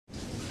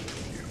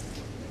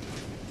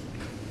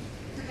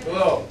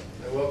Hello,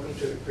 and welcome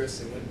to the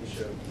Chris and Whitney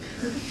Show.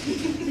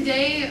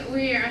 Today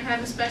we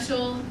have a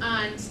special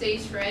on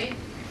Stagefright,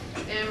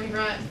 and we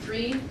brought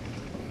 3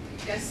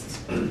 guests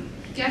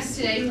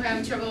today who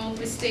have trouble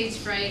with stage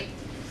fright: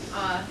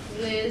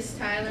 Liz,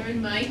 Tyler,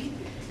 and Mike.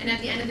 And at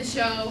the end of the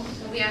show,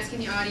 we'll be asking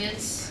the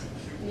audience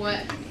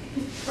what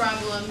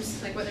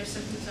problems, like what their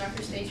symptoms are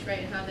for stage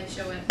fright and how they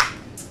show it.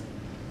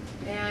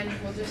 And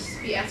we'll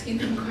just be asking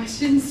them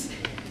questions.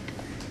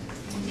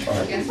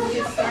 I guess we'll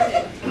get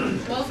started.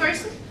 Well,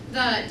 first,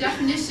 the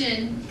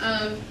definition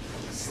of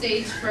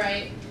stage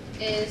fright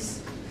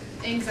is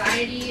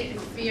anxiety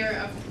and fear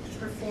of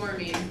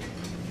performing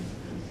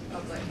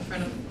public in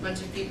front of a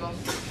bunch of people.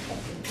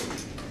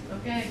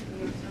 Okay, you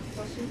want to have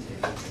questions?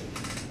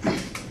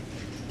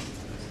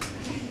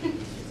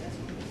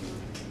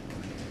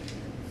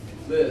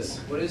 Liz,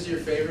 what is your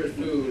favorite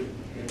food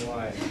and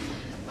why?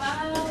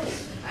 Well,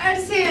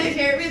 I'd say my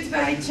favorite's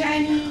fried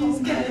Chinese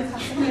because it's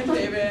my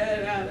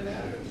favorite. I don't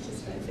know, it's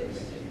just my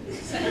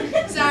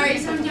favorite. Sorry,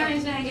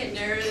 sometimes when I get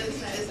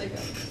nervous, I just like go.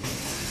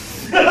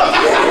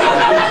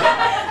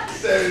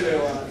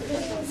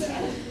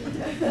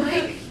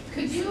 Mike,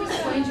 could you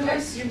explain to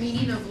us your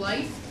meaning of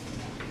life?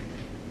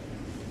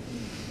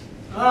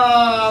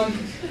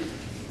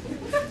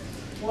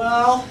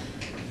 Well,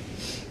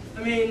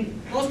 I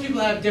mean, most people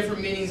have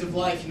different meanings of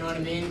life, you know what I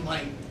mean?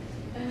 Like,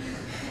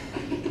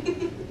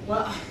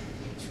 well,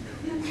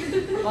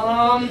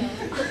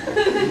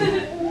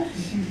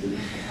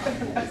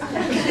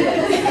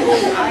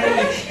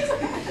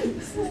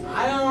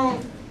 I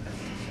don't.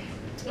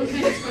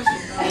 Okay, next question.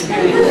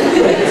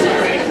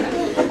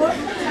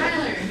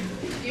 Tyler,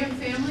 do you have a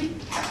family?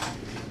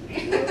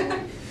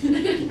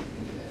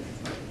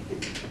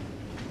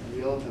 We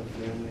all have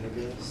family, I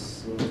guess,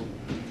 so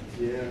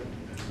yeah.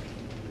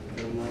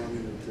 My mom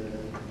and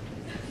dad,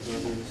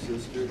 brother and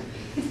sister.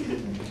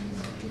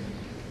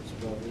 That's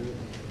about it.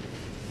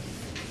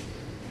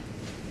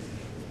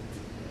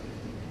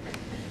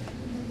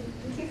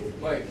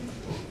 Mike.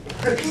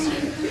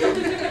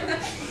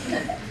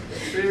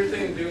 Favorite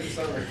thing to do in the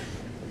summer?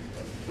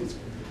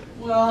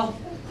 Well,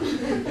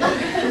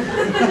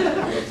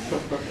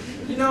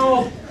 you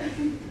know,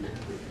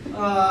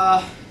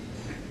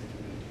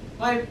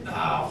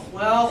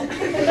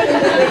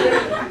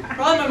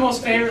 probably my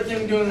most favorite thing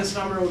to do in the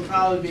summer would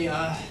probably be,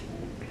 I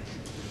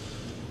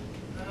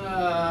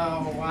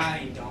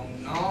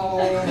don't know.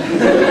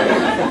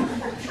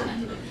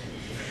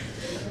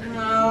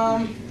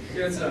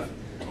 Good stuff.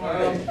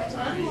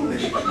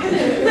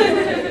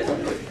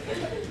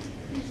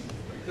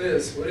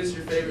 Liz, what is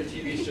your favorite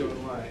TV show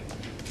and why?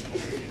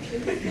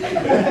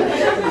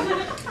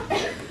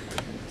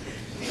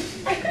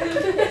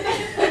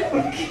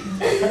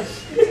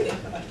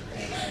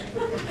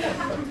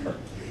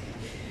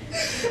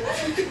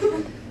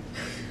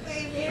 My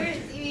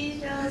favorite TV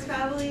show is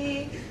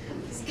probably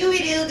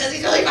Scooby-Doo because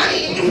he's really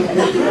funny.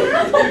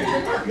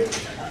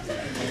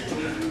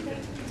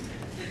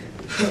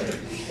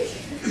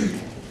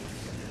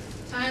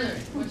 Tyler,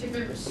 what's your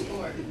favorite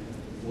sport?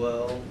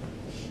 Well,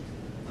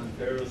 my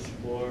favorite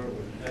sport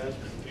would have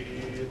to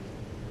be,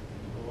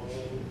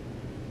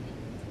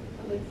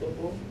 I like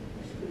football.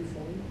 It's pretty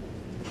fun.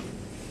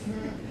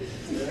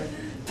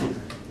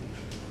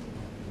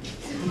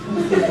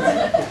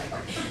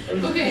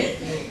 Okay.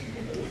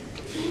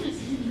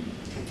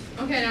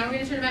 Okay, now we're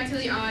going to turn it back to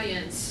the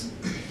audience.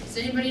 Does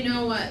anybody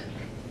know what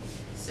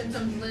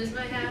symptoms Liz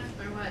might have,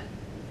 or what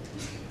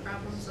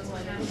problems Liz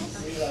might have?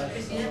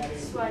 Christina?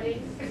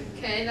 Sweating.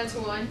 Okay, that's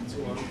one. That's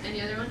one.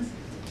 Any other ones?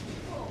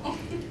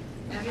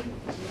 Abby?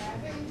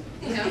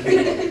 Yeah.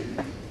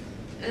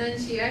 And then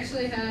she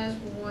actually has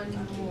one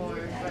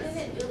more. I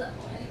didn't do that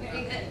one.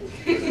 Very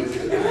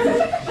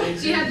good.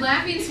 She had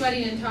laughing,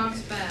 sweating, and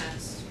talks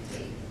fast.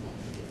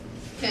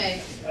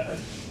 Okay.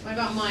 What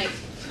about Mike?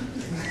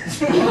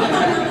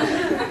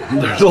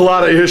 There's a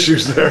lot of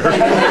issues there.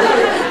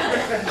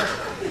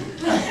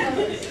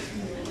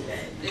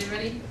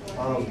 Anybody?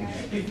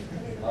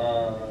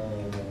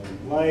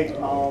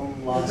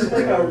 Lots of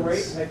like a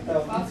rape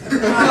victim.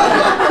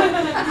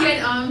 He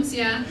had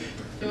yeah.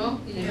 Joel?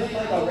 You He did? looked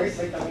like a rape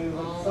victim. He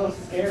was so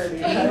scared.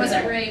 He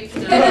wasn't raped,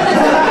 no.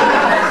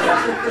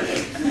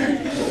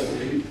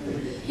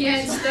 He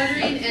had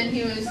stuttering and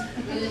he was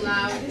really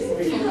loud,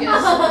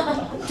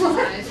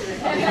 focused.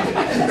 His eyes were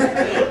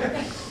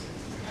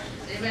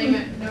Anybody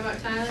know about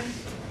Tyler?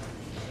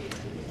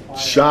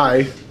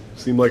 Shy.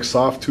 Seemed like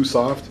soft, too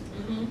soft.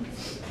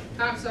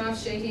 Talks off,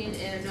 shaking,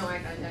 and no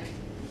eye contact.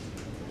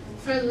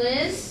 For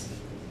Liz,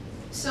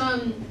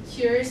 some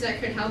cures that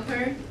could help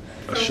her.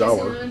 A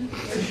shower. On,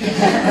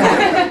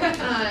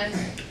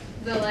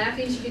 the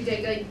laughing, she could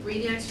take like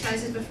breathing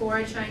exercises before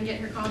I try and get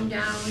her calmed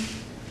down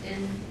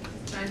and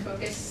try and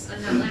focus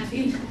on not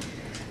laughing.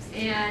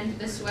 And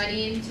the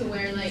sweating, to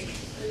wear like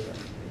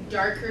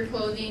darker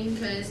clothing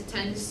because it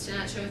tends to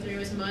not show through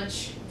as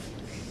much.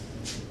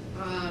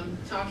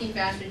 Talking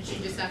faster, she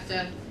just have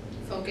to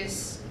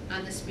focus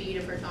on the speed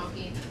of her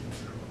talking.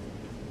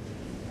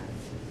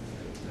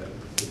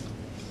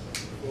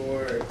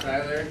 For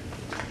Tyler,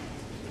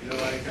 no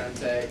eye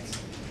contact,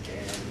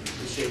 and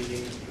the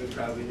shaking would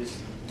probably just,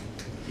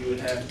 you would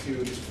have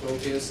to just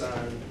focus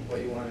on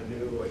what you want to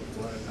do, what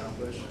you want to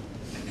accomplish,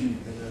 and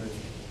then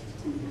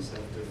you just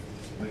have to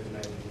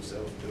recognize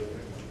yourself doing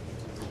it.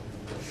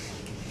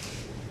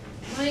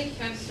 Mike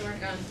has to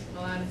work on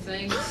a lot of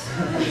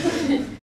things.